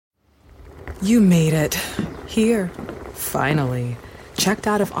You made it. Here. Finally. Checked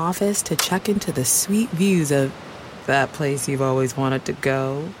out of office to check into the sweet views of that place you've always wanted to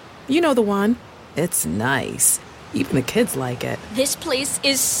go. You know the one. It's nice. Even the kids like it. This place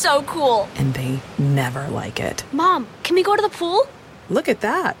is so cool. And they never like it. Mom, can we go to the pool? Look at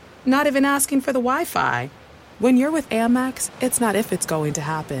that. Not even asking for the Wi-Fi. When you're with Amex, it's not if it's going to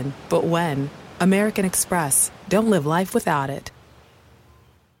happen, but when. American Express. Don't live life without it.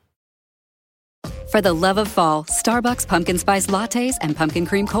 For the love of fall, Starbucks pumpkin spice lattes and pumpkin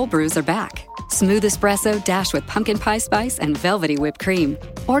cream cold brews are back. Smooth espresso dashed with pumpkin pie spice and velvety whipped cream.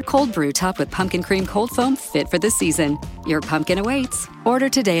 Or cold brew topped with pumpkin cream cold foam fit for the season. Your pumpkin awaits. Order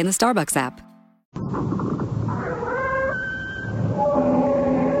today in the Starbucks app.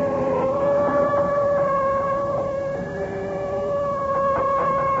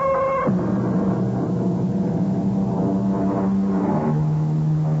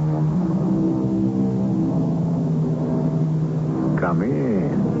 Come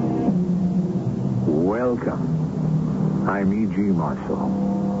in. Welcome. I'm E.G. Marshall.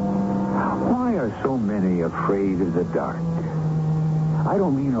 Why are so many afraid of the dark? I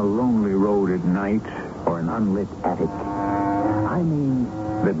don't mean a lonely road at night or an unlit attic. I mean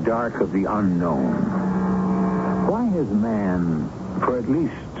the dark of the unknown. Why has man, for at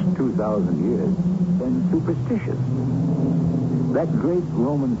least 2,000 years, been superstitious? That great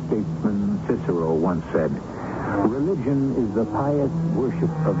Roman statesman Cicero once said, "Religion is the pious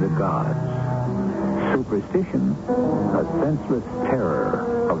worship of the gods. Superstition, a senseless terror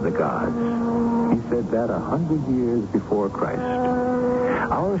of the gods." He said that 100 years before Christ.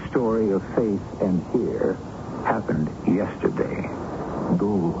 Our story of faith and fear happened yesterday.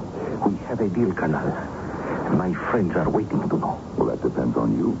 Do we have a deal, Colonel? My friends are waiting to know. Well, that depends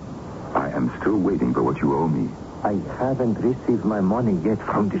on you. I am still waiting for what you owe me. I haven't received my money yet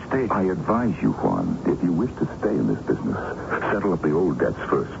from the state. I advise you, Juan, if you wish to stay in this business, settle up the old debts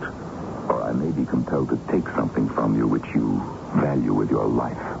first. Or I may be compelled to take something from you which you value with your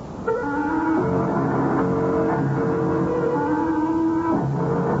life.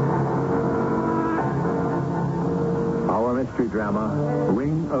 Our mystery drama,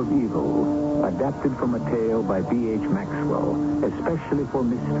 Ring of Evil, adapted from a tale by B.H. Maxwell, especially for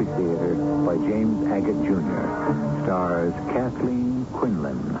Mystery Theater by James Agate Jr., stars Kathleen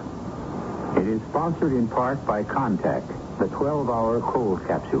Quinlan. It is sponsored in part by Contact, the 12-hour cold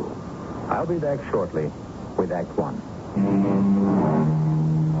capsule. I'll be back shortly with Act One.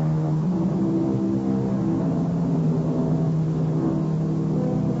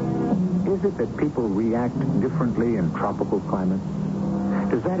 Is it that people react differently in tropical climates?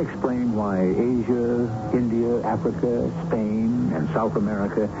 Does that explain why Asia, India, Africa, Spain, and South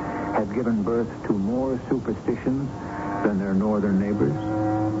America have given birth to more superstitions than their northern neighbors?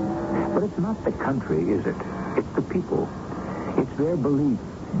 But it's not the country, is it? It's the people. It's their belief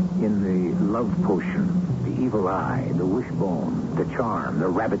in the love potion, the evil eye, the wishbone, the charm, the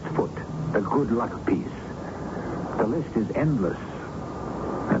rabbit's foot, the good luck piece. The list is endless,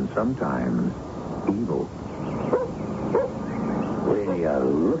 and sometimes evil. Will you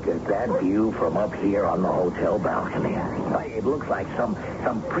look at that view from up here on the hotel balcony? It looks like some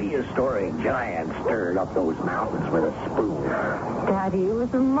prehistoric giant stirred up those mountains with a spoon. Daddy, it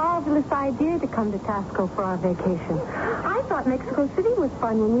was a marvelous idea to come to Tasco for our vacation. I thought Mexico City was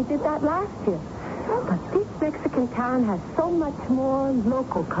fun when we did that last year. But this Mexican town has so much more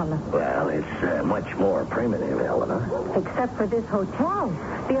local color. Well, it's much more primitive, Eleanor. Except for this hotel.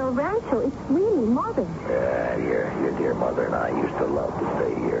 The El Rancho, it's really modern. Your dear mother and I used to love to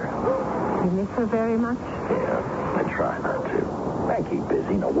stay here. You miss her very much? Yeah, I try not to. I keep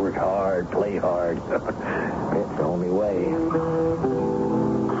busy, work hard, play hard. It's the only way. Oh,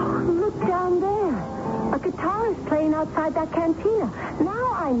 look down there. A guitarist playing outside that cantina.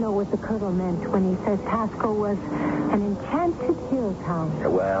 Now I know what the colonel meant when he said Tasco was an enchanted hill town.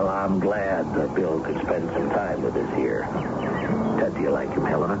 Well, I'm glad that Bill could spend some time with us here. Do you like him,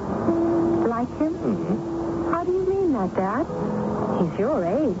 Helena? Like him? Mm-hmm. How do you mean that, Dad? He's your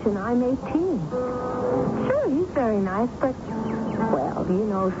age, and I'm 18. Sure, he's very nice, but,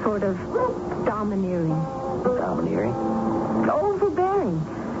 well, sort of domineering. Domineering? Overbearing.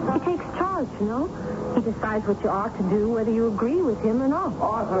 He takes charge, He decides what you ought to do, whether you agree with him or not.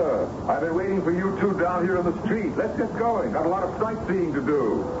 Arthur, I've been waiting for you two down here in the street. Let's get going. Got a lot of sightseeing to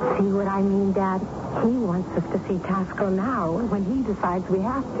do. See what I mean, Dad? He wants us to see Tasco now when he decides we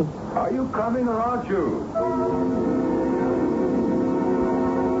have to. Are you coming or aren't you?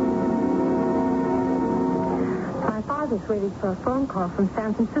 My father's waiting for a phone call from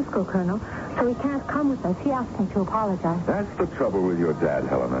San Francisco, Colonel. so he can't come with us. He asked me to apologize. That's the trouble with your dad,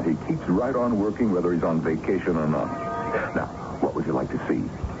 Helena. He keeps right on working whether he's on vacation or not. Now, what would you like to see?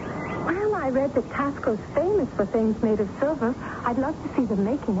 Well, I read that Tasco's famous for things made of silver. I'd love to see them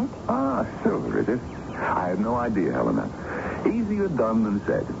making it. Ah, silver, is it? I had no idea, Helena. Easier done than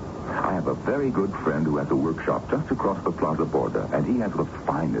said. I have a very good friend who has a workshop just across the Plaza Borda, and he has the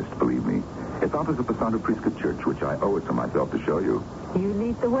finest, believe me. It's opposite the Santa Prisca Church, which I owe it to myself to show you. You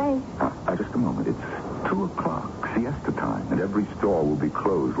lead the way. Just a moment. It's 2 o'clock, siesta time, and every store will be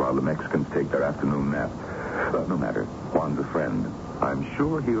closed while the Mexicans take their afternoon nap. But no matter. Juan's a friend. I'm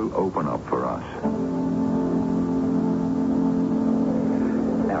sure he'll open up for us.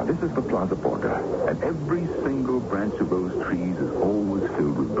 Now, this is the Plaza Borda, and every single branch of those trees is always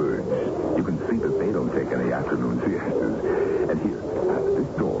filled with birds. You can see that they don't take any afternoon siestas. And here, this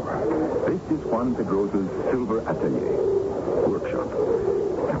door, this is Juan Pedrosa's Silver Atelier workshop.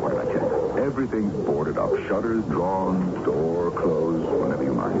 Now, what did I tell you? Everything's boarded up. Shutters drawn, door closed, whenever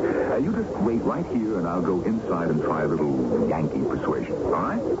you mind. You just wait right here, and I'll go inside and try a little Yankee persuasion, all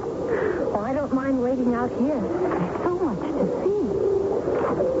right? Well, I don't mind waiting out here. There's so much to see.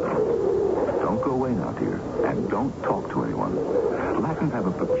 Don't go away now, dear, and don't talk to anyone. Latins have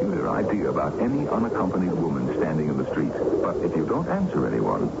a peculiar idea about any unaccompanied woman standing in the street. But if you don't answer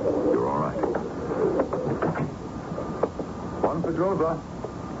anyone, you're all right. Juan Pedrosa.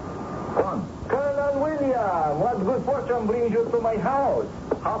 Juan. Colonel William, what good fortune brings you to my house?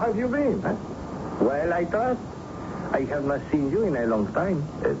 How have you been? Huh? Well, I thought I have not seen you in a long time.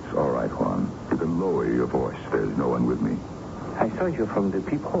 It's all right, Juan. You can lower your voice. There's no one with me. I saw you from the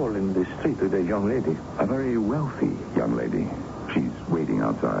peephole in the street with a young lady. A very wealthy young lady. She's waiting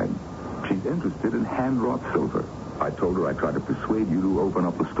outside. She's interested in hand-wrought silver. I told her I'd try to persuade you to open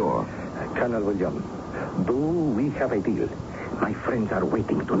up the store. Colonel William, do we have a deal? My friends are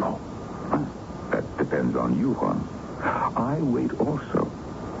waiting to know. That depends on you, Juan. I wait also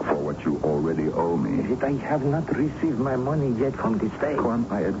for what you already owe me. Yet I have not received my money yet from this day. Juan,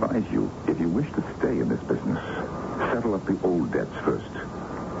 I advise you, if you wish to stay in this business, settle up the old debts first,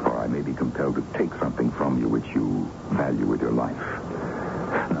 or I may be compelled to take something from you which you value with your life.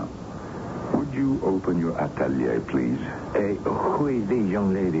 Now, would you open your atelier, please? Who is this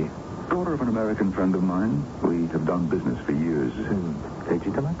young lady? Daughter of an American friend of mine. We have done business for years.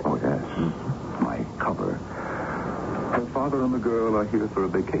 Legitimate? Oh, yes. My cover. Her father and the girl are here for a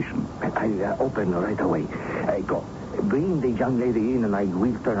vacation. I'll open right away. Go. Bring the young lady in and I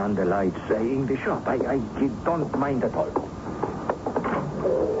will turn on the lights in the shop. I don't mind at all.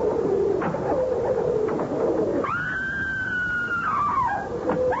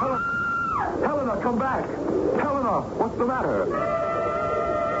 Helena, come back. Helena, what's the matter?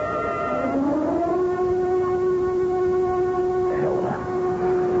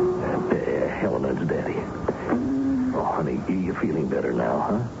 Helena's daddy. Oh, honey, you feeling better now,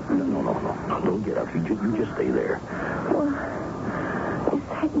 huh? No. Don't get up. You just stay there. Well, is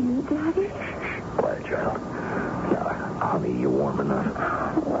that you, Daddy? Quiet, child. Now, honey, you warm enough?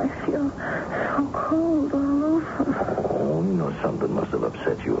 Oh, I feel so cold all over. Oh, you know something must have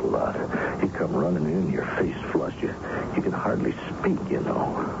upset you a lot. You come running in, your face flushed. You can hardly speak, you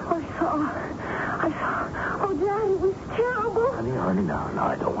know. I saw. Oh, Daddy, it was terrible. Honey, no,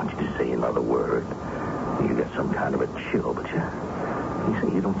 I don't want you to say another word. You got some kind of a chill, but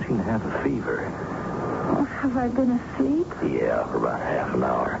you don't seem to have a fever. Oh, have I been asleep? Yeah, for about half an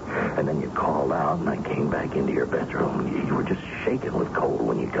hour. And then you called out, and I came back into your bedroom. You were just shaking with cold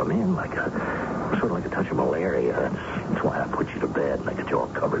when you come in, sort of like a touch of malaria. That's why I put you to bed, and I got you all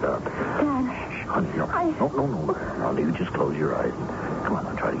covered up. Dad. Shh, honey, no. No, you just close your eyes. Come on,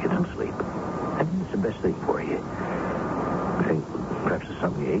 I'll try to get some sleep. I think it's the best thing for you. I think perhaps it's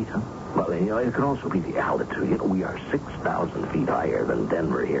something you ate, huh? Well, it can also be the altitude. We are 6,000 feet higher than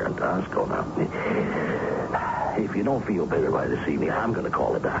Denver here in Tasco now. If you don't feel better by this evening, I'm going to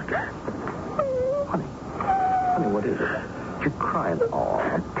call a doctor. Honey, what is it? You're crying. Oh,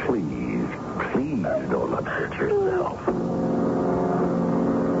 please don't upset yourself.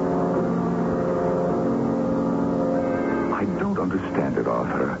 I don't understand it,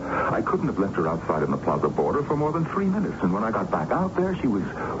 Arthur. I couldn't have left her outside in the Plaza Border for more than 3 minutes. And when I got back out there, she was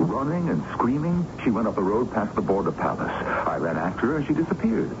running and screaming. She went up the road past the Border Palace. I ran after her and she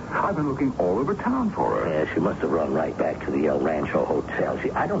disappeared. I've been looking all over town for her. Yeah, she must have run right back to the El Rancho Hotel.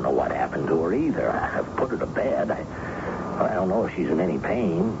 I don't know what happened to her either. I've put her to bed. I don't know if she's in any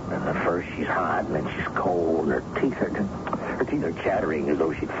pain. At first she's hot, and then she's cold, and her teeth are chattering as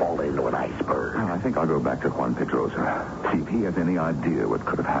though she'd fallen into an iceberg. Well, I think I'll go back to Juan Pedrosa, see if he has any idea what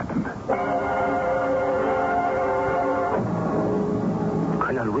could have happened.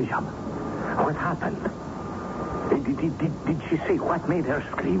 Colonel William, What happened? Did she say what made her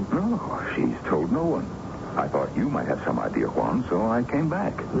scream? No, she's told no one. I thought you might have some idea, Juan, so I came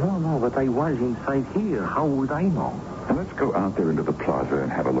back. No, but I was inside here. How would I know? Now, let's go out there into the plaza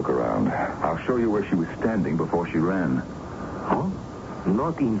and have a look around. I'll show you where she was standing before she ran. Huh?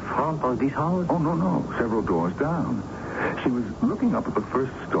 Not in front of this house? Oh, no. Several doors down. She was looking up at the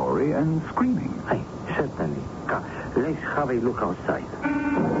first story and screaming. Hey, certainly. Come, let's have a look outside.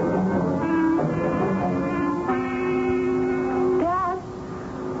 Dad.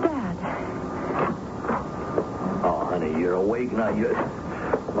 Oh, honey, you're awake now.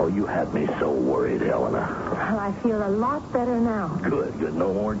 You had me so worried, Helena. Well, I feel a lot better now. Good.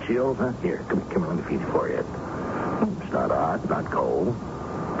 No more chills, huh? Here, come on, let me feed your forehead. It's not hot, not cold.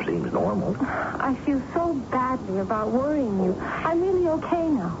 Seems normal. I feel so badly about worrying you. I'm really okay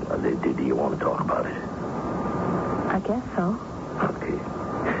now. Do you want to talk about it? I guess so. Okay.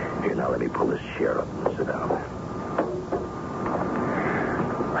 Here, now let me pull this chair up and sit down.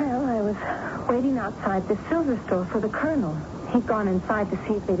 Well, I was waiting outside the silver store for the colonel. He'd gone inside to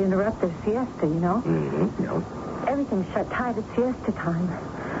see if they'd interrupt their siesta, you know? Mm-hmm, yeah. Everything's shut tight at siesta time.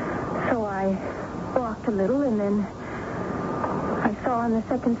 So I walked a little, and then I saw on the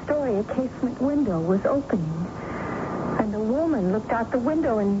second story a casement window was opening. And a woman looked out the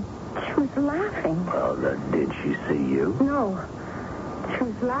window, and she was laughing. Well, did she see you? No. She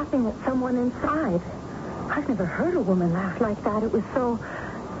was laughing at someone inside. I've never heard a woman laugh like that. It was so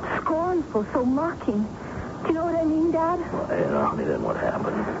scornful, so mocking. Do you know what I mean, Dad? Well, honey, then what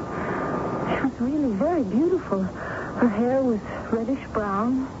happened? She was really very beautiful. Her hair was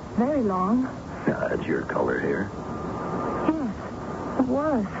reddish-brown, very long. Yeah, that's your color hair. Yes, it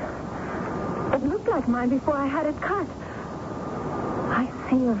was. It looked like mine before I had it cut. I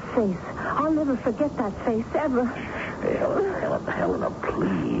see her face. I'll never forget that face, ever. Hey, Helena,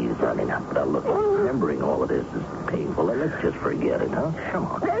 please. I mean, now look, remembering all of this is painful. Let's just forget it, huh? Come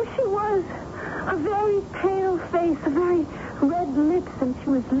on. There she was. A very pale face, a very red lips, and she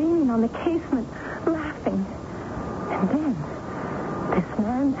was leaning on the casement, laughing. And then this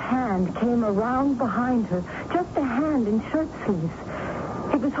man's hand came around behind her, just a hand in shirt sleeves.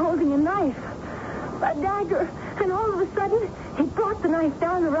 He was holding a knife, a dagger, and all of a sudden, he brought the knife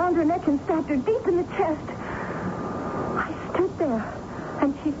down around her neck and stabbed her deep in the chest. I stood there,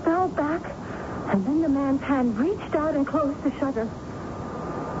 and she fell back, and then the man's hand reached out and closed the shutter.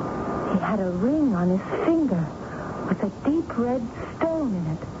 He had a ring on his finger with a deep red stone in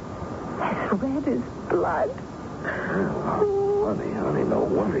it, as red as blood. Oh, honey, no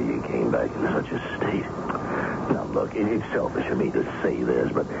wonder you came back in such a state. Now, look, it's selfish of me to say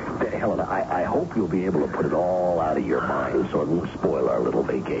this, but, Helena, I hope you'll be able to put it all out of your mind so it won't spoil our little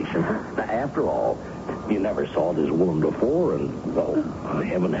vacation. Now, after all, you never saw this woman before, and, well,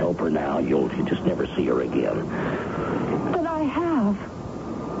 heaven help her now, you just never see her again. But I have,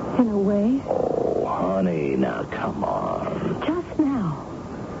 in a way. Oh, honey, now, come on. Just now,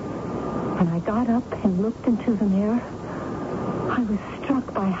 when I got up and looked into the mirror, I was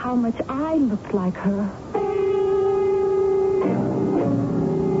struck by how much I looked like her.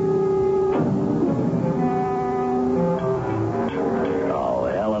 Oh,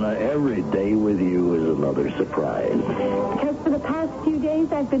 Helena, every day with you is another surprise. Because for the past few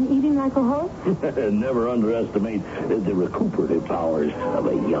days, I've been eating like a horse. Never underestimate the recuperative powers of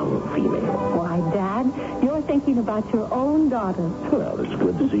a young female. Why, Dad, you're thinking about your own daughter. Well, it's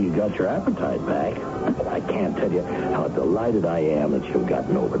good to see you got your appetite back. I can't tell you how delighted I am that you've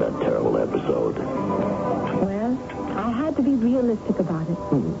gotten over that terrible episode. Well, I had to be realistic about it.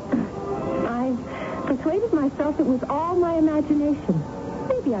 I persuaded myself it was all my imagination.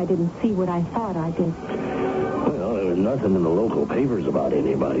 Maybe I didn't see what I thought I did. Well, there was nothing in the local papers about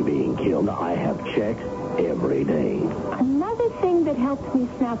anybody being killed. Now, I have checked every day. Another thing that helped me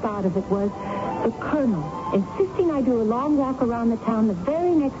snap out of it was the colonel insisting I do a long walk around the town the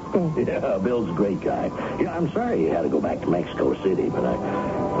very next day. Yeah, Bill's a great guy. Yeah, I'm sorry you had to go back to Mexico City, but I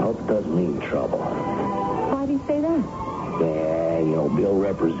hope it doesn't mean trouble. Why do you say that? Yeah, Bill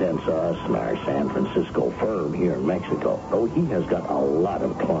represents us and our San Francisco firm here in Mexico. Oh, he has got a lot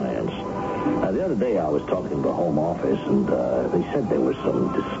of clients. Now, the other day I was talking to the home office, and they said there were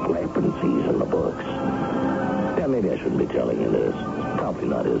some discrepancies in the books. Yeah, maybe I shouldn't be telling you this. It's probably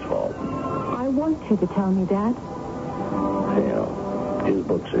not his fault. I want you to tell me, Dad. Yeah, his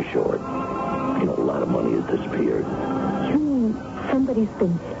books are short. A lot of money has disappeared. You mean somebody's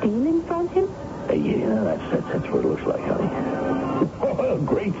been stealing from him? Yeah, that's what it looks like, honey. Oh,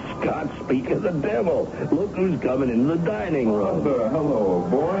 great Scott, speak of the devil. Look who's coming into the dining room. Hello,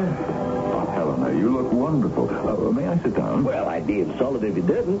 boy. Helena, you look wonderful. May I sit down? Well, I'd be insulted if you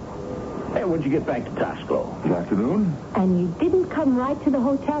didn't. Hey, when'd you get back to Tasco? Good afternoon. And you didn't come right to the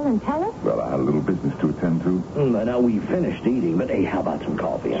hotel and tell us? Well, I had a little business to attend to. Now, we finished eating, but hey, how about some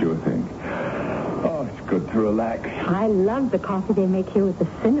coffee? Sure thing. Oh, it's good to relax. I love the coffee they make here with the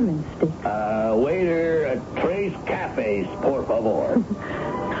cinnamon stick. Waiter, tres cafes, por favor.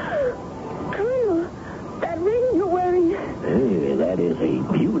 Colonel, that ring you're wearing. Hey, that is a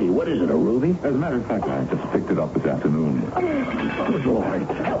beauty. What is it, a ruby? As a matter of fact, I just picked it up this afternoon. Good Lord.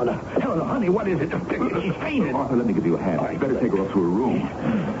 Helena, honey, what is it? She's fainted. Arthur, let me give you a hand. You better take her up to her room.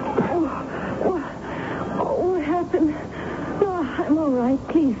 What happened? Oh, I'm all right.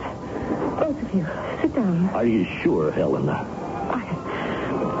 Please, both of you, sit down. Are you sure, Helena?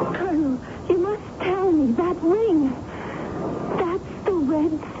 Colonel, you must tell me that ring. That's the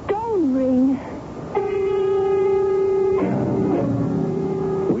red stone ring.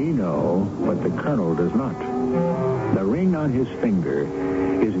 We know, but the Colonel does not. The ring on his finger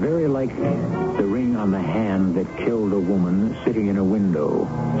is very like the ring on the hand that killed a woman sitting in a window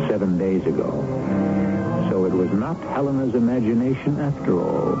 7 days ago. So it was not Helena's imagination after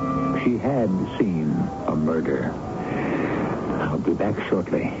all. She had seen a murder. I'll be back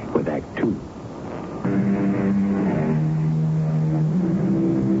shortly with Act 2.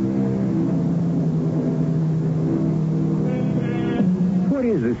 What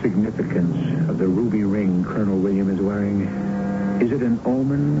is the significance of the ruby ring Colonel William is wearing? Is it an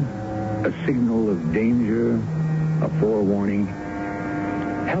omen? A signal of danger? A forewarning?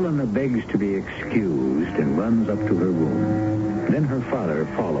 Helena begs to be excused and runs up to her room. Then her father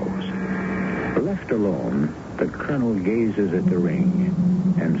follows. Left alone, the Colonel gazes at the ring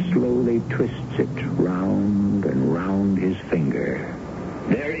and slowly twists it round and round his finger.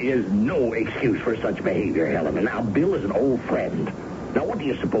 There is no excuse for such behavior, Helena. Now, Bill is an old friend. Now, what do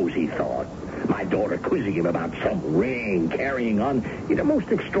you suppose he thought? My daughter quizzing him about some ring, carrying on in a most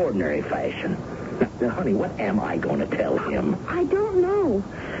extraordinary fashion. Now, honey, what am I going to tell him? I don't know.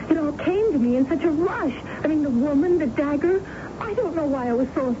 It all came to me in such a rush. I mean, the woman, the dagger. I don't know why I was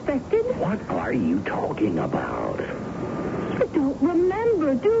so affected. What are you talking about? You don't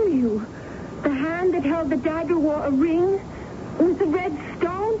remember, do you? The hand that held the dagger wore a ring with a red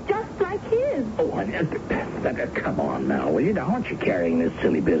stone just like his. Oh, honey, come on now, will you? Now, aren't you carrying this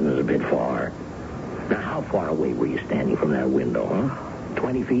silly business a bit far? Now, how far away were you standing from that window, huh?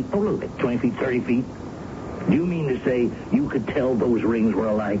 20 feet? Oh, look, 20 feet, 30 feet? Do you mean to say you could tell those rings were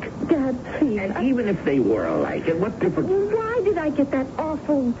alike? Dad, please. And even if they were alike, what difference? Why did I get that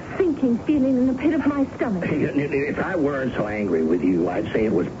awful sinking feeling in the pit of my stomach? If I weren't so angry with you, I'd say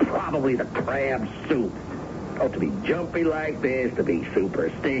it was probably the crab soup. Oh, to be jumpy like this, to be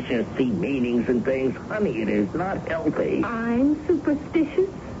superstitious, see meanings and things, honey, it is not healthy. I'm superstitious?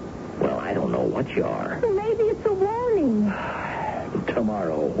 Well, I don't know what you are. Well, maybe it's a warning.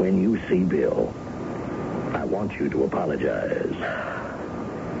 Tomorrow, when you see Bill, I want you to apologize.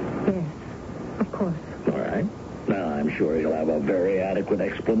 Yes, of course. All right. Now, I'm sure he'll have a very adequate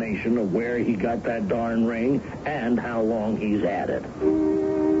explanation of where he got that darn ring and how long he's had it.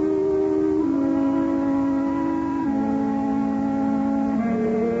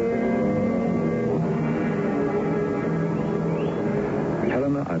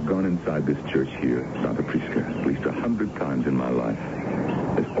 Helena, I've gone inside this church here, Santa Prisca, at least 100 times in my life.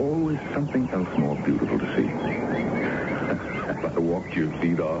 There's always something else more beautiful to see. Have I walked your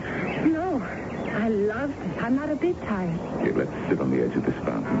feet off? No, I loved it. I'm not a bit tired. Here, let's sit on the edge of this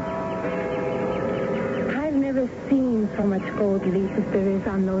fountain. I've never seen so much gold leaf as there is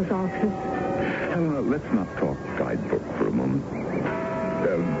on those altars. Helena, let's not talk guidebook for a moment.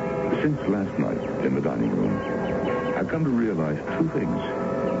 Since last night in the dining room, I've come to realize two things.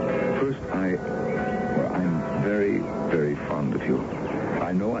 First, I'm very, very fond of you.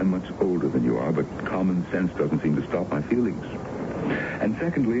 I know I'm much older than you are, but common sense doesn't seem to stop my feelings. And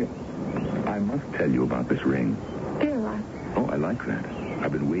secondly, I must tell you about this ring. Bill, Oh, I like that.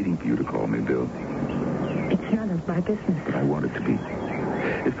 I've been waiting for you to call me Bill. it's none of my business. But I want it to be.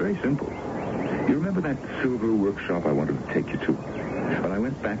 It's very simple. You remember that silver workshop I wanted to take you to? When I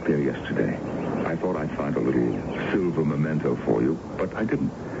went back there yesterday, I thought I'd find a little silver memento for you, but I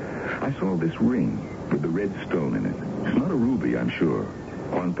didn't. I saw this ring with the red stone in it. It's not a ruby, I'm sure.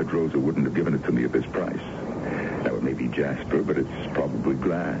 Juan Pedrosa wouldn't have given it to me at this price. Now, it may be jasper, but it's probably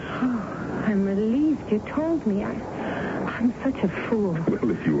glass. Oh, I'm relieved you told me. I'm such a fool.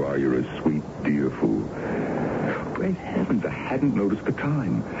 Well, if you are, you're a sweet, dear fool. Great heavens, I hadn't noticed the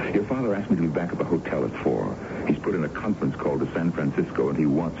time. Your father asked me to be back at the hotel at 4. He's put in a conference call to San Francisco, and he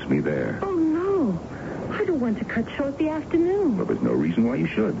wants me there. Oh, no. I don't want to cut short the afternoon. Well, there's no reason why you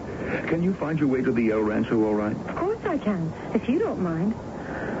should. Can you find your way to the El Rancho all right? Of course I can, if you don't mind.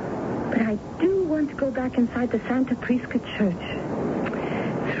 But But I do want to go back inside the Santa Prisca Church.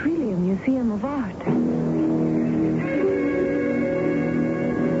 It's really a museum of art.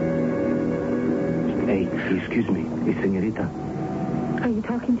 Hey, excuse me, senorita. Are you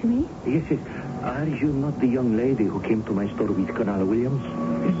talking to me? Yes, yes. Are you not the young lady who came to my store with Colonel Williams?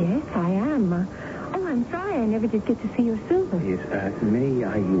 Yes, I am. Oh, I'm sorry I never did get to see your silver. Yes, may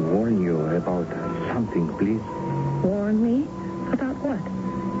I warn you about something, please? Warn me? About what?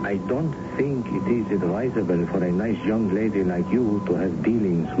 I don't think it is advisable for a nice young lady like you to have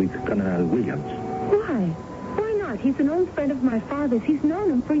dealings with Colonel Williams. Why? Why not? He's an old friend of my father's. He's known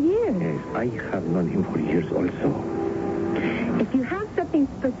him for years. Yes, I have known him for years also. If you have something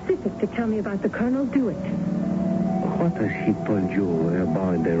specific to tell me about the Colonel, do it. What has he told you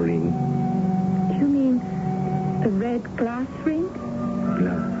about the ring? You mean the red glass ring?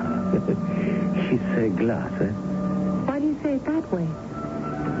 Glass. He said glass, eh? Why do you say it that way?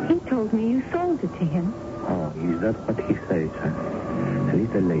 He told me you sold it to him. Oh, is that what he says, huh?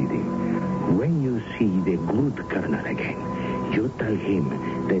 Little lady, when you see the good Colonel again, you tell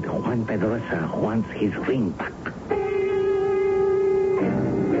him that Juan Pedrosa wants his ring back.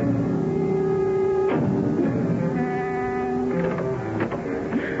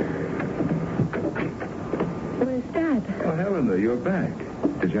 Where's Dad? Oh, Helena, you're back.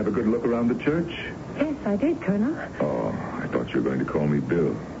 Did you have a good look around the church? Yes, I did, Colonel. Oh, I thought you were going to call me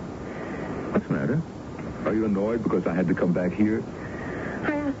Bill. What's the matter? Are you annoyed because I had to come back here?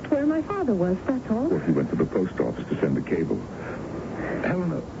 I asked where my father was, that's all. Well, he went to the post office to send the cable.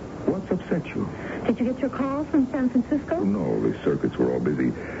 Helena, what's upset you? Did you get your call from San Francisco? No, the circuits were all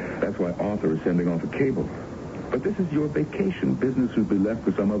busy. That's why Arthur is sending off a cable. But this is your vacation. Business will be left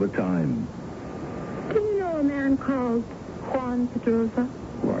for some other time. Do you know a man called Juan Pedrosa?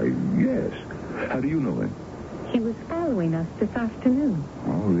 Why, yes. How do you know him? He was following us this afternoon.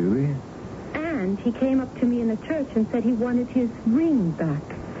 Oh, really? And he came up to me in the church and said he wanted his ring back.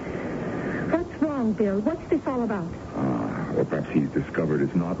 What's wrong, Bill? What's this all about? Well, perhaps he's discovered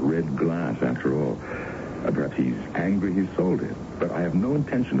it's not red glass after all. Perhaps he's angry he sold it. But I have no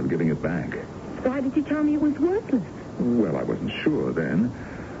intention of giving it back. Why did you tell me it was worthless? Well, I wasn't sure then.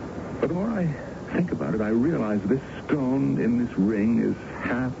 But the more I think about it, I realize this stone in this ring is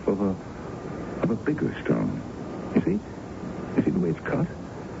half of a bigger stone. You see the way it's cut?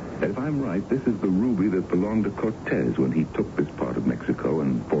 If I'm right, this is the ruby that belonged to Cortez when he took this part of Mexico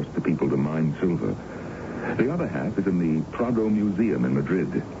and forced the people to mine silver. The other half is in the Prado Museum in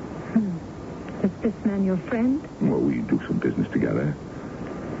Madrid. Is this man your friend? Well, we do some business together.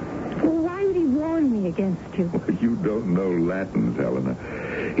 Well, why would he warn me against you? Well, you don't know Latins, Helena.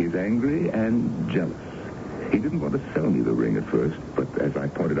 He's angry and jealous. He didn't want to sell me the ring at first, but as I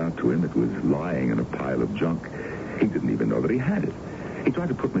pointed out to him, it was lying in a pile of junk. He didn't even know that he had it. He tried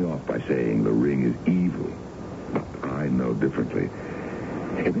to put me off by saying the ring is evil. But I know differently.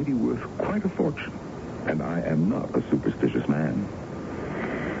 It may be worth quite a fortune, and I am not a superstitious man.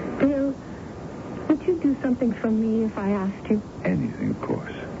 Bill, would you do something for me if I asked you? Anything, of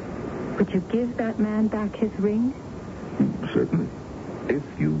course. Would you give that man back his ring? Certainly. If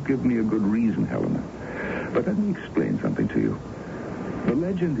you give me a good reason, Helena. But let me explain something to you. The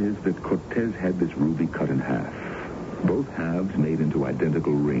legend is that Cortez had this ruby cut in half. Both halves made into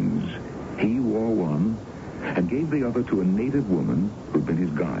identical rings. He wore one and gave the other to a native woman who'd been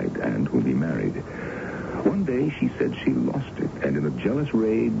his guide and whom he married. One day she said she lost it, and in a jealous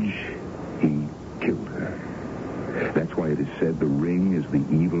rage, he killed her. That's why it is said the ring is the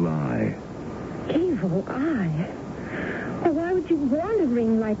evil eye. Evil eye? Well, why would you want a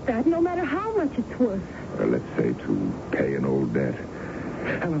ring like that, no matter how much it's worth? Let's say to pay an old debt.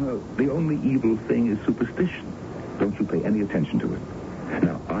 Helena, the only evil thing is superstition. Don't you pay any attention to it.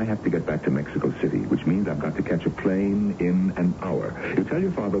 Now, I have to get back to Mexico City, which means I've got to catch a plane in an hour. You tell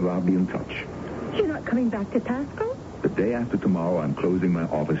your father that I'll be in touch. You're not coming back to Tasco? The day after tomorrow, I'm closing my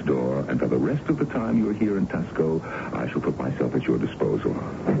office door, and for the rest of the time you're here in Tasco, I shall put myself at your disposal.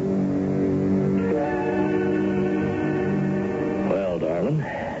 Well, darling,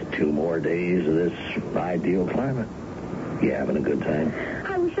 2 more days of this ideal climate. You having a good time?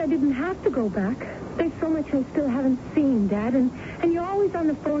 I wish I didn't have to go back. There's so much I still haven't seen, Dad, and you're always on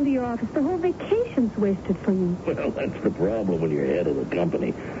the phone to your office. The whole vacation's wasted for you. Well, that's the problem when you're head of the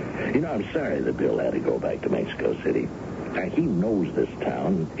company. You know, I'm sorry that Bill had to go back to Mexico City. Now, he knows this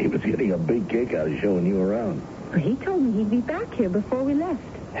town. He was getting a big kick out of showing you around. He told me he'd be back here before we left.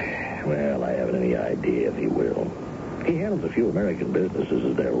 Well, I haven't any idea if he will. He handles a few American businesses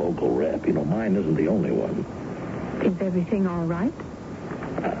as their local rep. You know, mine isn't the only one. Is everything all right?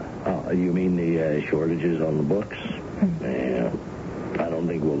 You mean the shortages on the books? Yeah. I don't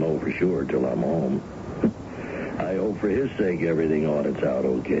think we'll know for sure till I'm home. I hope for his sake everything audits out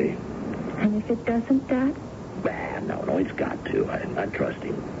okay. And if it doesn't, Dad? No, it's got to. I trust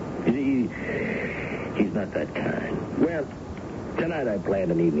him. He's not that kind. Well, tonight I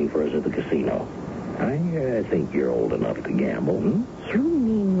planned an evening for us at the casino. I think you're old enough to gamble, You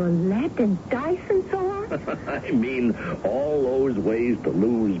mean roulette and dice and so on? I mean all those ways to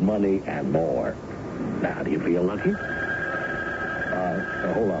lose money and more. Now, do you feel lucky?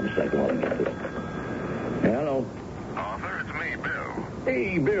 Hold on a second while I get this. Hello. Arthur, it's me, Bill.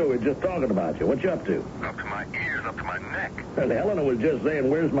 Hey, Bill, we're just talking about you. What you up to? Up to my ears, up to my neck. Well, Helena was just saying,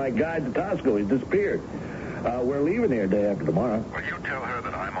 where's my guide to Tosco? He's disappeared. We're leaving here day after tomorrow. Well, you tell her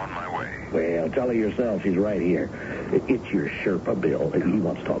that I'm on my way. Well, tell her yourself. She's right here. It's your Sherpa, Bill. He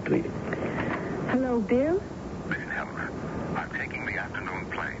wants to talk to you. Hello, Bill? Listen, Helena, I'm taking the afternoon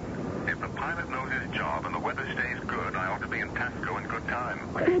plane. If the pilot knows his job and the weather stays good, I ought to be in Tasco in good time.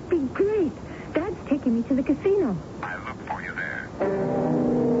 That'd be great. Dad's taking me to the casino. I'll look for you there.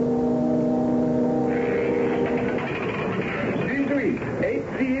 Excuse me,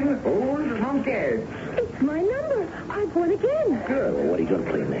 18 old monkeys. It's my number. I've won again. Good. Well, what are you going to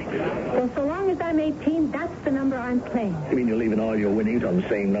play next? Well, so long as I'm 18, that's the number I'm playing. You mean you're leaving all your winnings on the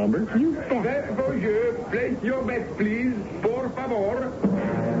same number? You bet. Bonjour, place your bet, please. Por favor.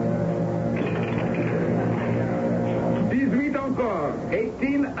 18 encore.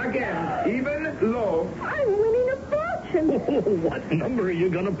 18 again. Even low. I'm winning a fortune. What number are you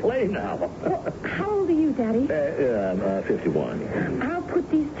going to play now? Well, how old are you, Daddy? 51. I'll put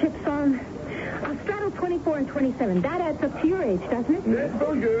these chips on. I'll straddle 24 and 27. That adds up to your age, doesn't it?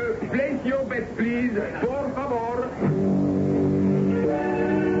 Bonjour, place your bet, please. Por favor.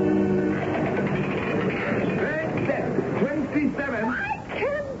 27. I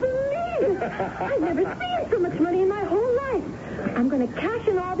can't believe it. I've never seen so much money in my whole life. I'm going to cash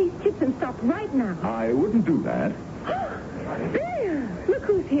in all these chips and stop right now. I wouldn't do that. There! Look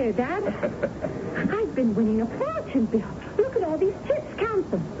who's here, Dad. I've been winning a fortune, Bill. Look at all these chips. Count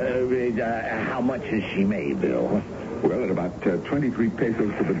them. How much has she made, Bill? Well, at about 23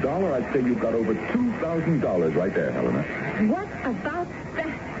 pesos to the dollar, I'd say you've got over $2,000 right there, Helena. What about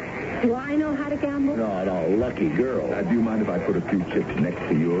that? Do I know how to gamble? No, lucky girl. Do you mind if I put a few chips next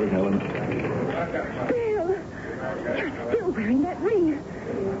to yours, Helena? Bill, you're still wearing that ring.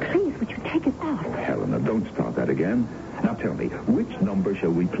 Please, would you take it off? Helena, don't start that again. Now tell me, which number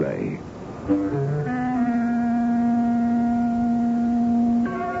shall we play?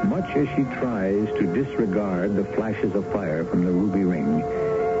 Much as she tries to disregard the flashes of fire from the ruby ring,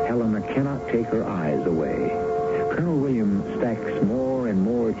 Helena cannot take her eyes away. Colonel William stacks more and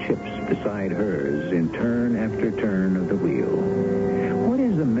more chips beside hers in turn after turn of the wheel. What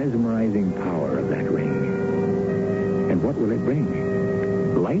is the mesmerizing power of that ring? And what will it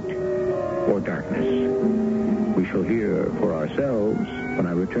bring? Light or darkness? We shall hear for ourselves when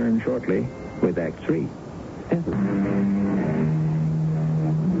I return shortly with Act 3.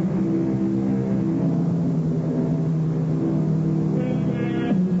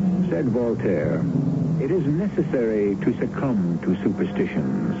 Said Voltaire, it is necessary to succumb to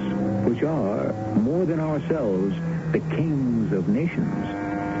superstitions, which are, more than ourselves, the kings of nations.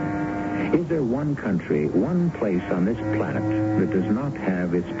 Is there one country, one place on this planet that does not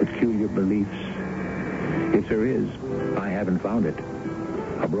have its peculiar beliefs? If there is, I haven't found it.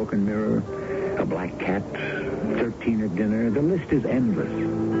 A broken mirror, a black cat, 13 at dinner, the list is endless.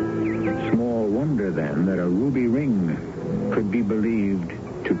 Small wonder, then, that a ruby ring could be believed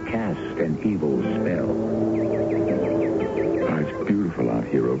to cast an evil spell. It's beautiful out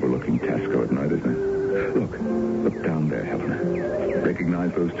here overlooking Tasco at night, isn't it? Look down there, Helena.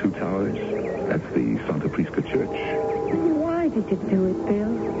 Recognize those two towers? That's the Santa Prisca Church. Why did you do it,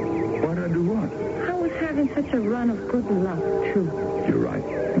 Bill? Why did I do what? I was having such a run of good luck, too. You're right.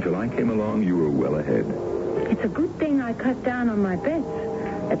 Until I came along, you were well ahead. It's a good thing I cut down on my bets.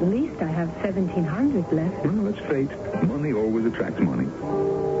 At least I have 1,700 left. Well, it's fate. Money always attracts money.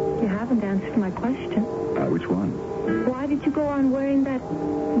 You haven't answered my question. Which one? Why did you go on wearing that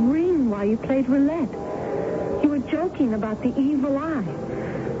ring while you played roulette? You were joking about the evil eye.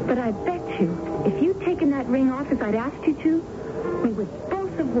 But I bet you, if you'd taken that ring off as I'd asked you to, we would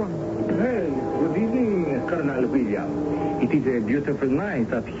both have won. Hey, good evening, Colonel William. It is a beautiful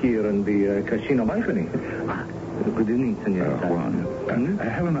night up here in the casino balcony. Good evening, Senor. Juan.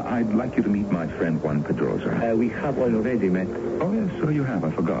 Helena, I'd like you to meet my friend Juan Pedrosa. We have already met. Oh, yes, so you have.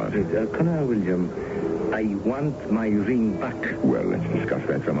 I forgot. Colonel William, I want my ring back. Well, let's discuss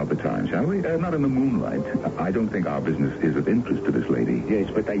that some other time, shall we? Not in the moonlight. I don't think our business is of interest to this lady.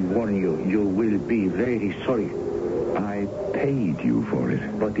 Yes, but I warn you, you will be very sorry. I paid you for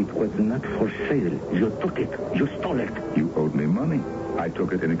it. But it was not for sale. You took it. You stole it. You owed me money. I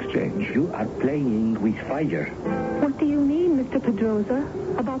took it in exchange. You are playing with fire. What do you mean, Mr. Pedrosa,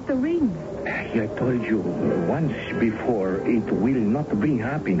 about the ring? I told you once before it will not bring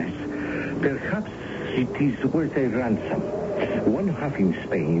happiness. Perhaps it is worth a ransom. One half in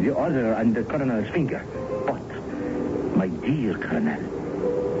Spain, the other on the colonel's finger. But, my dear colonel,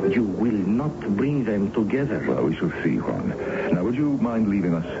 you will not bring them together. Well, we shall see, Juan. Now, would you mind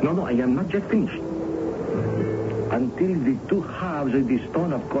leaving us? No, I am not yet finished. Until the two halves of the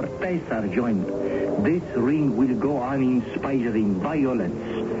stone of Cortez are joined, this ring will go on inspiring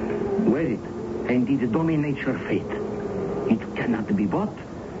violence. Wear it, and it dominates your fate. It cannot be bought.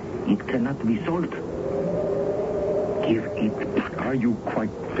 It cannot be sold. Give it back. Are you quite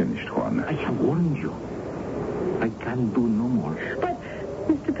finished, Juan? I have warned you. I can do no more. But,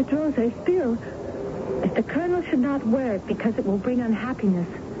 Mr. Pedrosa, if the colonel should not wear it because it will bring unhappiness,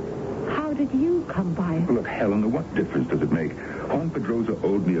 how did you come by it? Look, Helena, what difference does it make? Juan Pedrosa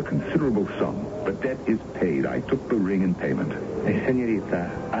owed me a considerable sum. The debt is paid. I took the ring in payment. Senorita,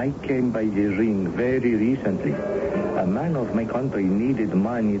 I came by the ring very recently. A man of my country needed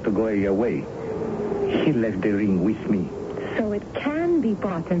money to go away. He left the ring with me. So it can be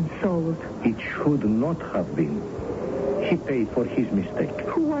bought and sold. It should not have been. He paid for his mistake.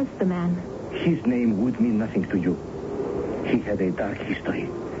 Who was the man? His name would mean nothing to you. He had a dark history.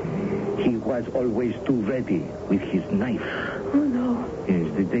 He was always too ready with his knife. Oh, no.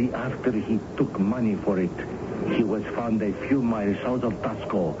 Yes, the day after he took money for it, he was found a few miles south of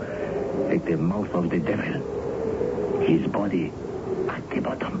Tasco at the mouth of the devil. His body at the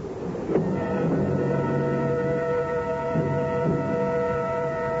bottom.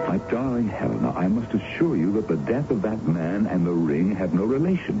 My darling Helena, I must assure you that the death of that man and the ring have no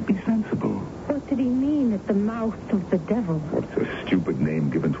relation. Be sensible. What did he mean at the mouth of the devil? What's a stupid name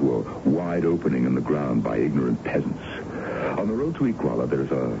given to a wide opening in the ground by ignorant peasants? On the road to Iguala,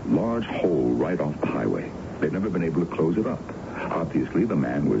 there's a large hole right off the highway. They've never been able to close it up. Obviously, the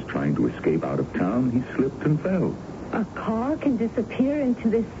man was trying to escape out of town. He slipped and fell. A car can disappear into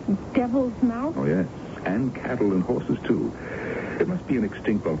this devil's mouth? Oh, yes. And cattle and horses, too. It must be an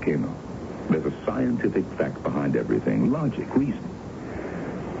extinct volcano. There's a scientific fact behind everything. Logic, reason.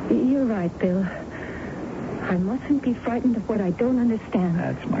 You're right, Bill. I mustn't be frightened of what I don't understand.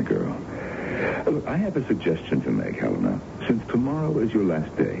 That's my girl. Look, I have a suggestion to make, Helena. Since tomorrow is your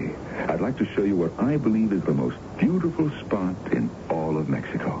last day, I'd like to show you what I believe is the most beautiful spot in all of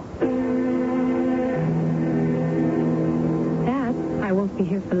Mexico. Dad, I won't be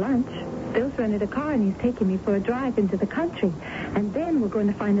here for lunch. Bill's rented a car and he's taking me for a drive into the country. And then we're going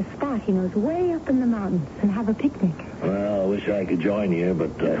to find a spot he knows way up in the mountains and have a picnic. Well, I wish I could join you,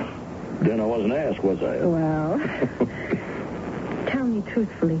 but then I wasn't asked, was I? Well, tell me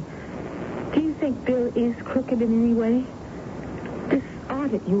truthfully. Do you think Bill is crooked in any way? This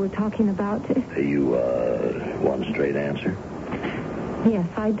audit you were talking about. You want a straight answer? Yes,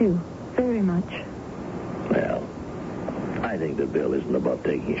 I do. Very much. Well, I think that Bill isn't above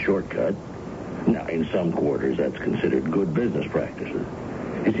taking a shortcut. Now, in some quarters, that's considered good business practices.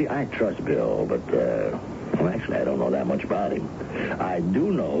 You see, I trust Bill, but, well, actually, I don't know that much about him. I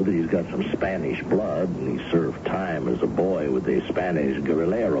do know that he's got some Spanish blood, and he served time as a boy with the Spanish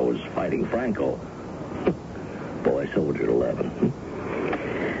guerrilleros fighting Franco. Boy soldier 11.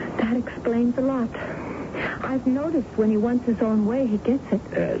 That explains a lot. I've noticed when he wants his own way, he gets it.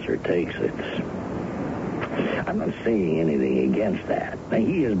 As or takes it. I'm not saying anything against that. Now,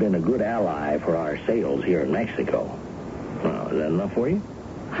 he has been a good ally for our sales here in Mexico. Well, is that enough for you?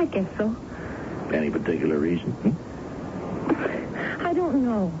 I guess so. Any particular reason? I don't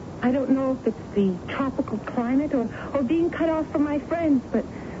know. I don't know if it's the tropical climate or being cut off from my friends, but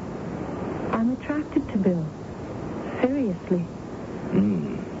I'm attracted to Bill. Seriously.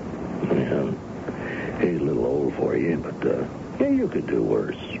 Yeah. He's a little old for you, but, yeah, you could do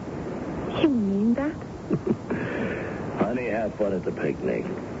worse. You mean that? Honey, have fun at the picnic.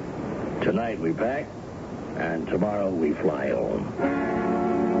 Tonight we pack, and tomorrow we fly home.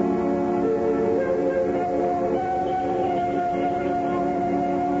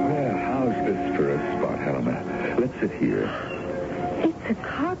 Well, how's this for a spot, Helena? Let's sit here. It's a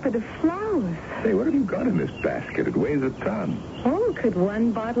carpet of flowers. Hey, what have you got in this basket? It weighs a ton. Oh, could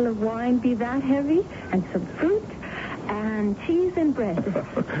one bottle of wine be that heavy? And some fruit? And cheese and bread.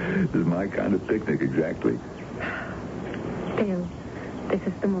 This is my kind of picnic, exactly. Bill, this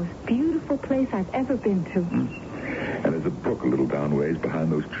is the most beautiful place I've ever been to. And there's a brook a little down ways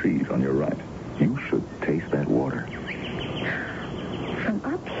behind those trees on your right. You should taste that water. From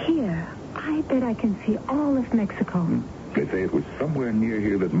up here, I bet I can see all of Mexico. They say it was somewhere near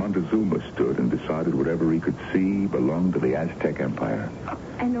here that Montezuma stood and decided whatever he could see belonged to the Aztec Empire.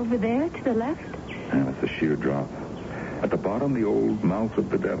 And over there to the left? That's a sheer drop. At the bottom, the old mouth of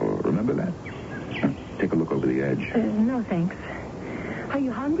the devil. Remember that? Take a look over the edge. No, thanks. Are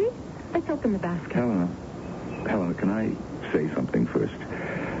you hungry? Let's open the basket. Helena, can I say something first?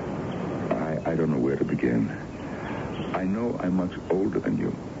 I don't know where to begin. I know I'm much older than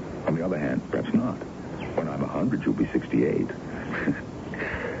you. On the other hand, perhaps not. When I'm 100, you'll be 68.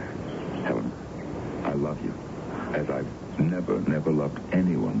 Helen, I love you, as I've never loved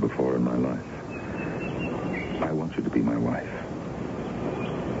anyone before in my life. I want you to be my wife.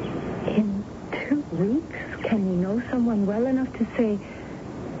 In 2 weeks, can you know someone well enough to say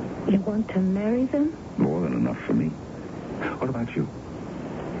you want to marry them? More than enough for me. What about you?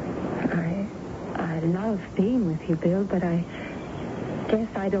 I love being with you, Bill, but I guess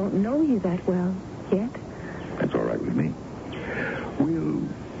I don't know you that well yet. That's all right with me. We'll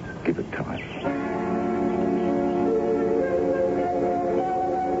give it time.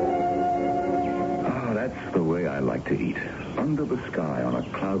 That's the way I like to eat. Under the sky on a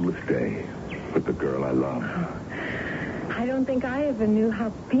cloudless day with the girl I love. I don't think I ever knew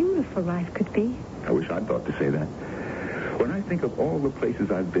how beautiful life could be. I wish I'd thought to say that. When I think of all the places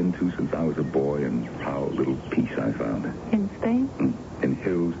I've been to since I was a boy and how little peace I found. In Spain? In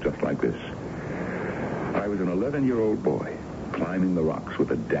hills just like this. I was an 11-year-old boy, climbing the rocks with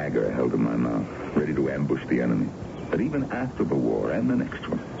a dagger held in my mouth, ready to ambush the enemy. But even after the war and the next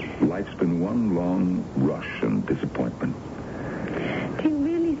one, life's been one long rush and disappointment. Do you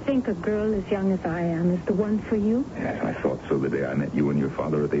really think a girl as young as I am is the one for you? Yes, I thought so the day I met you and your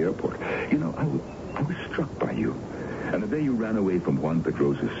father at the airport. You know, I was struck by you. And the day you ran away from Juan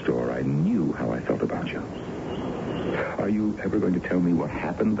Pedrosa's store, I knew how I felt about you. Are you ever going to tell me what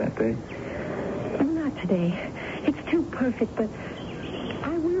happened that day? Not today. It's too perfect, but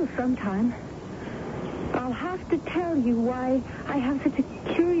I will sometime. I'll have to tell you why I have such a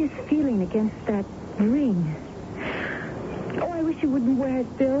curious feeling against that ring. Oh, I wish you wouldn't wear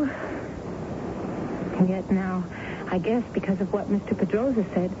it, Bill. And yet now, I guess because of what Mr. Pedrosa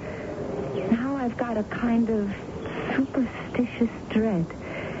said, now I've got a kind of superstitious dread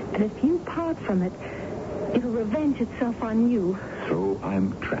that if you part from it, it'll revenge itself on you. So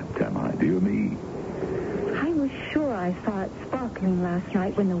I'm trapped, am I? Dear me. I was sure I saw it sparkling last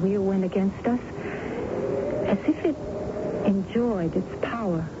night when the wheel went against us. As if it enjoyed its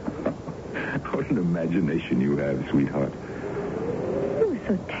power. What an imagination you have, sweetheart. You were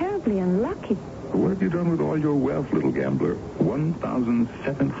so terribly unlucky. What have you done with all your wealth, little gambler?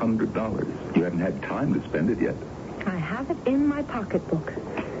 $1,700. You haven't had time to spend it yet. I have it in my pocketbook.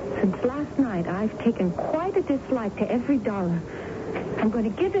 Since last night, I've taken quite a dislike to every dollar. I'm going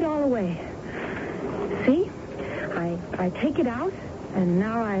to give it all away. See? I take it out, and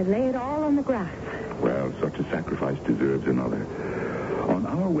now I lay it all on the grass. Well, such a sacrifice deserves another. On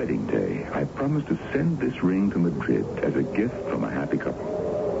our wedding day, I promised to send this ring to Madrid as a gift from a happy couple.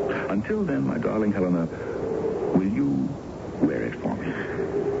 Until then, my darling Helena, will you wear it for me?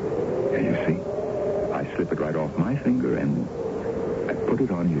 And you see, I slip it right off my finger and I put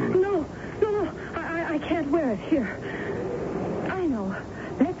it on yours. No. I can't wear it. Here. I know.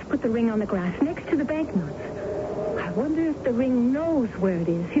 Let's put the ring on the grass next to the banknotes. I wonder if the ring knows where it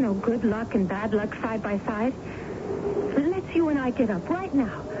is. You know, good luck and bad luck side by side. Let's you and I get up right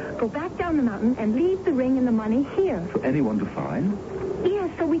now. Go back down the mountain and leave the ring and the money here. For anyone to find? Yes,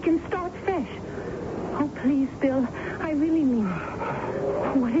 so we can start fresh. Oh, please, Bill. I really mean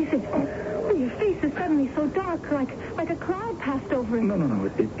it. What is it? Oh, your face is suddenly so dark, like a cloud passed over it. No.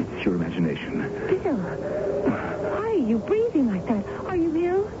 It's your imagination. Bill, why are you breathing like that? Are you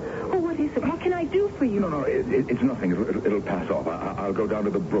ill? Oh, what is it? What can I do for you? No, it's nothing. It'll pass off. I'll go down to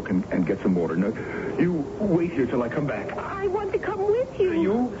the brook and get some water. No, you wait here till I come back. I want to come with you.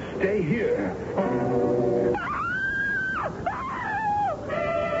 You stay here.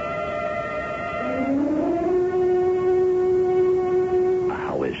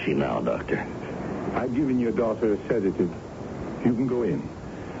 How is she now, Doctor? I've given your daughter a sedative. You can go in.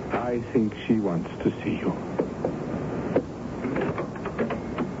 I think she wants to see you.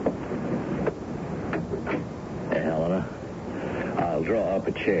 Hey, Helena, I'll draw up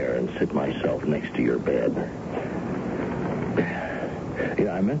a chair and sit myself next to your bed.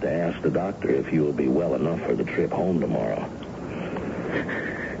 Yeah, I meant to ask the doctor if you will be well enough for the trip home tomorrow.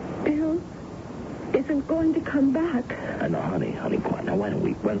 Bill isn't going to come back. No, honey, quiet. Now, why don't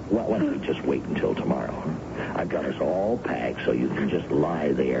we just wait until tomorrow? I've got us all packed so you can just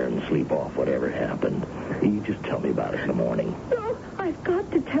lie there and sleep off whatever happened. You just tell me about it in the morning. No, I've got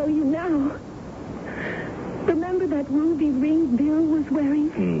to tell you now. Remember that ruby ring Bill was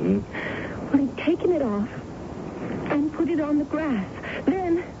wearing? Mm-hmm. Well, he'd taken it off and put it on the grass.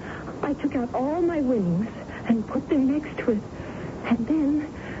 Then I took out all my winnings and put them next to it. And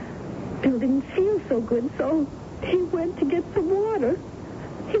then Bill didn't feel so good, so he went to get some water.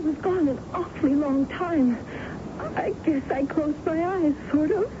 He was gone an awfully long time. I guess I closed my eyes, sort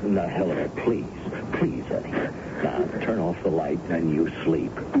of. Now, Helena, please, honey. Now, turn off the light and you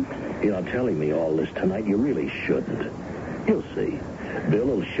sleep. You know, telling me all this tonight, you really shouldn't. You'll see. Bill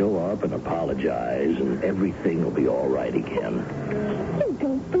will show up and apologize, and everything will be all right again. You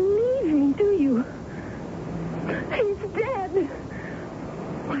don't believe me, do you? He's dead.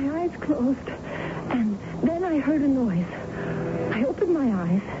 My eyes closed, and then I heard a noise. I opened my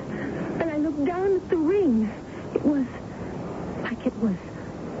eyes, and I looked down at the ring. It was like it was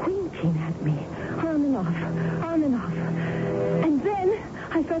winking at me, on and off, on and off. And then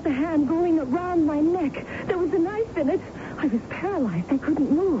I felt a hand going around my neck. There was a knife in it. I was paralyzed. I couldn't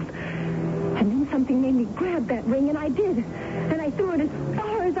move. And then something made me grab that ring, and I did. And I threw it as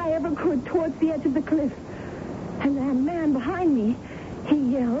far as I ever could towards the edge of the cliff. And that man behind me, he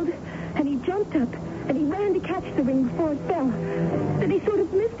yelled, and he jumped up, and he ran to catch the ring before it fell. Then he sort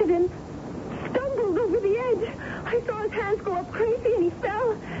of missed it and stumbled over the edge. I saw his hands go up crazy, and he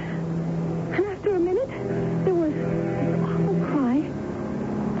fell. And after a minute, there was an awful cry,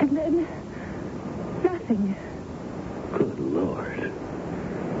 and then nothing. Good Lord.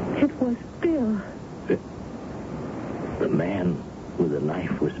 It was Bill. The man with the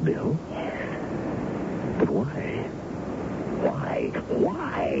knife was Bill? Yes. But why?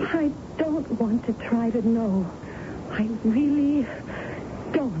 Why? I don't want to try to know. I really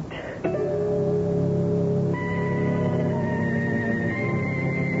don't.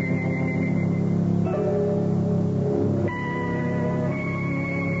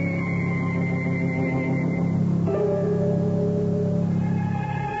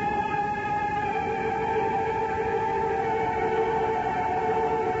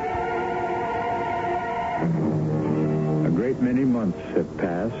 Many months have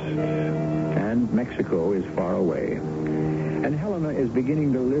passed, and Mexico is far away. And Helena is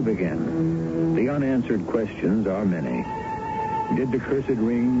beginning to live again. The unanswered questions are many. Did the cursed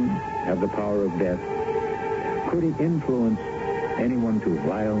ring have the power of death? Could it influence anyone to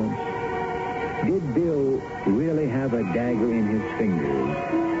violence? Did Bill really have a dagger in his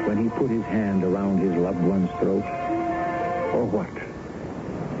fingers when he put his hand around his loved one's throat? Or what?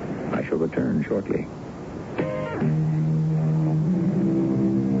 I shall return shortly.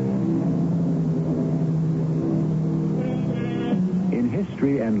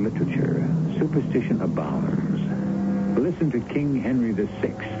 History and literature, superstition abounds. Listen to King Henry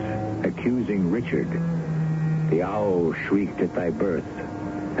VI accusing Richard. The owl shrieked at thy birth,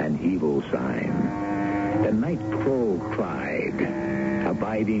 an evil sign. The night crow cried,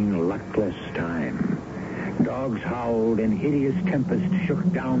 abiding luckless time. Dogs howled and hideous tempest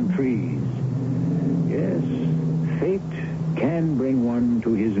shook down trees. Yes, fate can bring one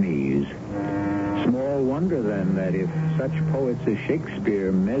to his knees. Small wonder, then, that if such poets as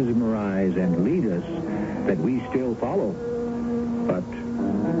Shakespeare mesmerize and lead us, that we still follow. But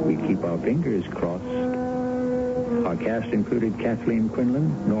we keep our fingers crossed. Our cast included Kathleen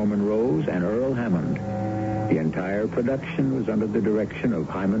Quinlan, Norman Rose, and Earl Hammond. The entire production was under the direction of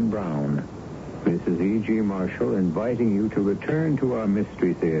Hyman Brown. This is E.G. Marshall inviting you to return to our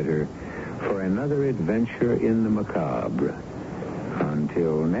Mystery Theater for another adventure in the macabre.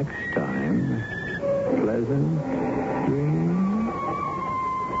 Until next time, pleasant dreams.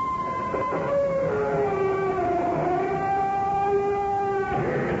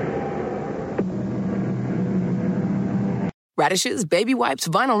 Radishes, baby wipes,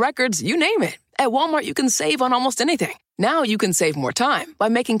 vinyl records, you name it. At Walmart, you can save on almost anything. Now you can save more time by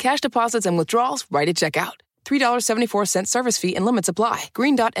making cash deposits and withdrawals right at checkout. $3.74 service fee and limits apply.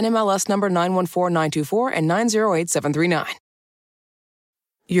 Green Dot NMLS number 914924 and 908739.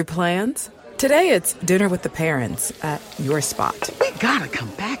 Your plans? Today it's dinner with the parents at your spot. We gotta come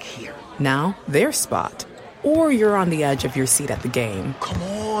back here. Now, their spot. Or you're on the edge of your seat at the game. Come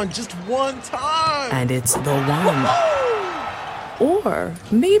on, just one time. And it's the one. Or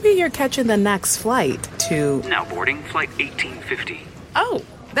maybe you're catching the next flight to... Now boarding flight 1850. Oh,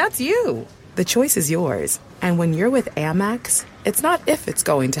 that's you. The choice is yours. And when you're with Amex, it's not if it's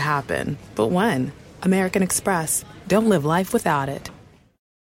going to happen, but when. American Express. Don't live life without it.